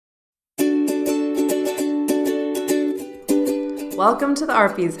Welcome to the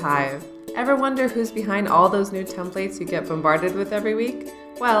Artbees Hive. Ever wonder who's behind all those new templates you get bombarded with every week?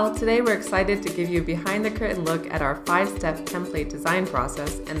 Well, today we're excited to give you a behind-the-curtain look at our 5-step template design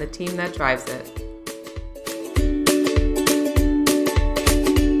process and the team that drives it.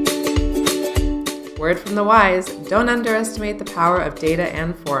 Word from the wise, don't underestimate the power of data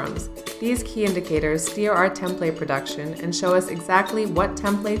and forums. These key indicators steer our template production and show us exactly what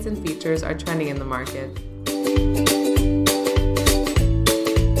templates and features are trending in the market.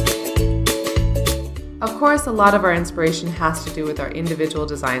 Of course, a lot of our inspiration has to do with our individual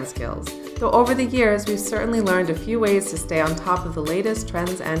design skills, though over the years we've certainly learned a few ways to stay on top of the latest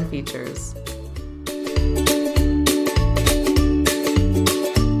trends and features.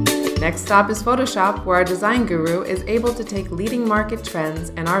 Next stop is Photoshop, where our design guru is able to take leading market trends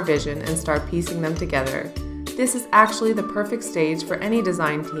and our vision and start piecing them together. This is actually the perfect stage for any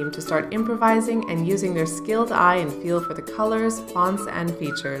design team to start improvising and using their skilled eye and feel for the colors, fonts, and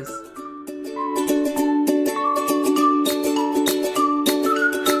features.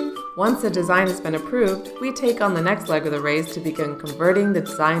 Once the design has been approved, we take on the next leg of the race to begin converting the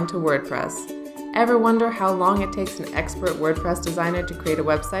design to WordPress. Ever wonder how long it takes an expert WordPress designer to create a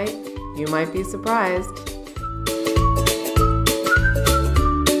website? You might be surprised.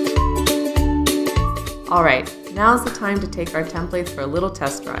 Alright, now's the time to take our templates for a little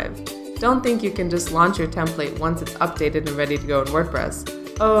test drive. Don't think you can just launch your template once it's updated and ready to go in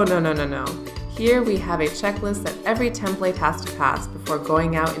WordPress. Oh, no. Here we have a checklist that every template has to pass before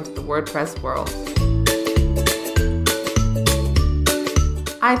going out into the WordPress world.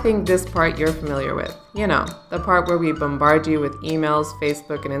 I think this part you're familiar with. You know, the part where we bombard you with emails,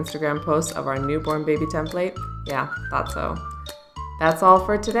 Facebook, and Instagram posts of our newborn baby template? Yeah, thought so. That's all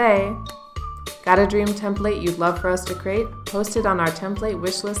for today. Got a dream template you'd love for us to create? Post it on our template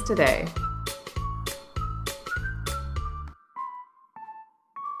wishlist today.